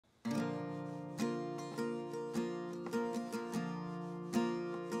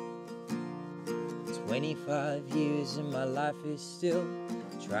25 years and my life is still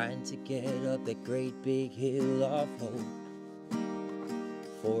trying to get up that great big hill of hope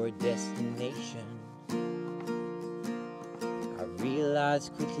for a destination. I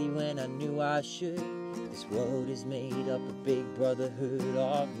realized quickly when I knew I should, this world is made up of big brotherhood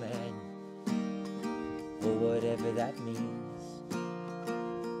of man, or whatever that means.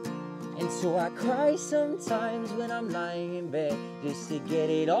 And so I cry sometimes when I'm lying in bed, just to get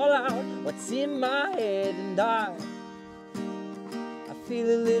it all out, what's in my head. And I feel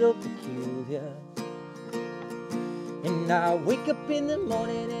a little peculiar. And I wake up in the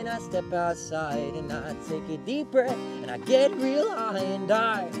morning and I step outside and I take a deep breath and I get real high and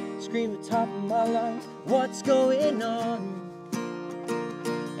I scream at the top of my lungs, what's going on?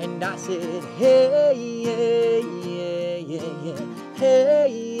 And I said, hey, yeah, yeah, yeah, yeah,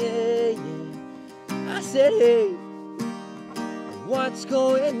 hey, yeah, yeah. I said, hey, what's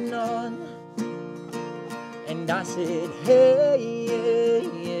going on? And I said, hey, yeah,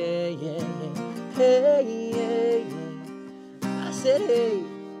 yeah, yeah, yeah, hey, yeah, yeah. I said, hey,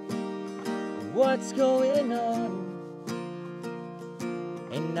 what's going on?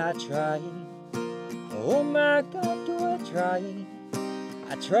 And I try, oh my God, do I try?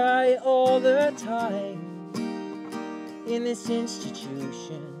 I try all the time in this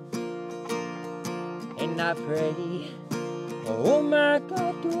institution. And I pray, oh my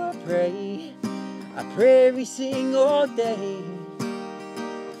God, do I pray? I pray every single day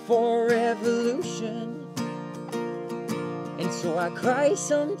for revolution. And so I cry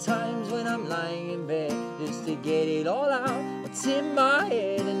sometimes when I'm lying in bed, just to get it all out, what's in my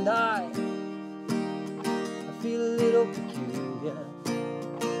head. And I feel a little peculiar.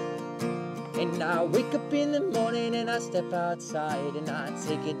 And I wake up in the morning and I step outside and I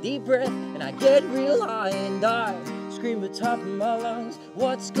take a deep breath and I get real high and I scream at the top of my lungs,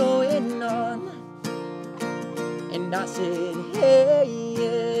 what's going on? And I said, hey,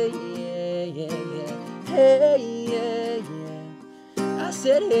 yeah, yeah, yeah, yeah, hey, yeah, yeah. I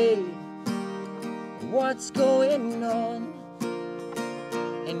said, hey, what's going on?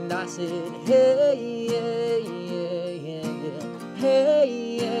 And I said, hey, yeah, yeah, yeah, yeah,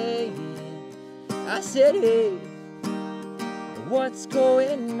 hey, yeah, yeah. I said, hey, what's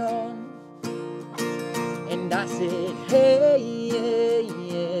going on? And I said, hey, yeah,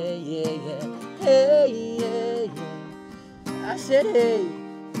 yeah, yeah, yeah, hey, yeah, yeah. I said, hey,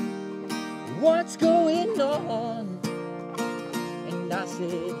 what's going on? And I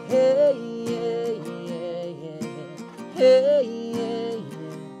said, hey, yeah, yeah, yeah, yeah, hey, yeah,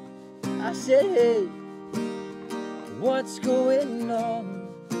 yeah. I said, hey, what's going on?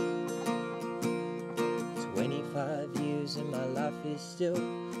 25 years and my life is still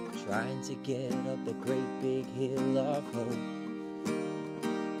trying to get up the great big hill of hope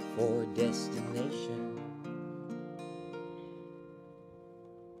for a destination.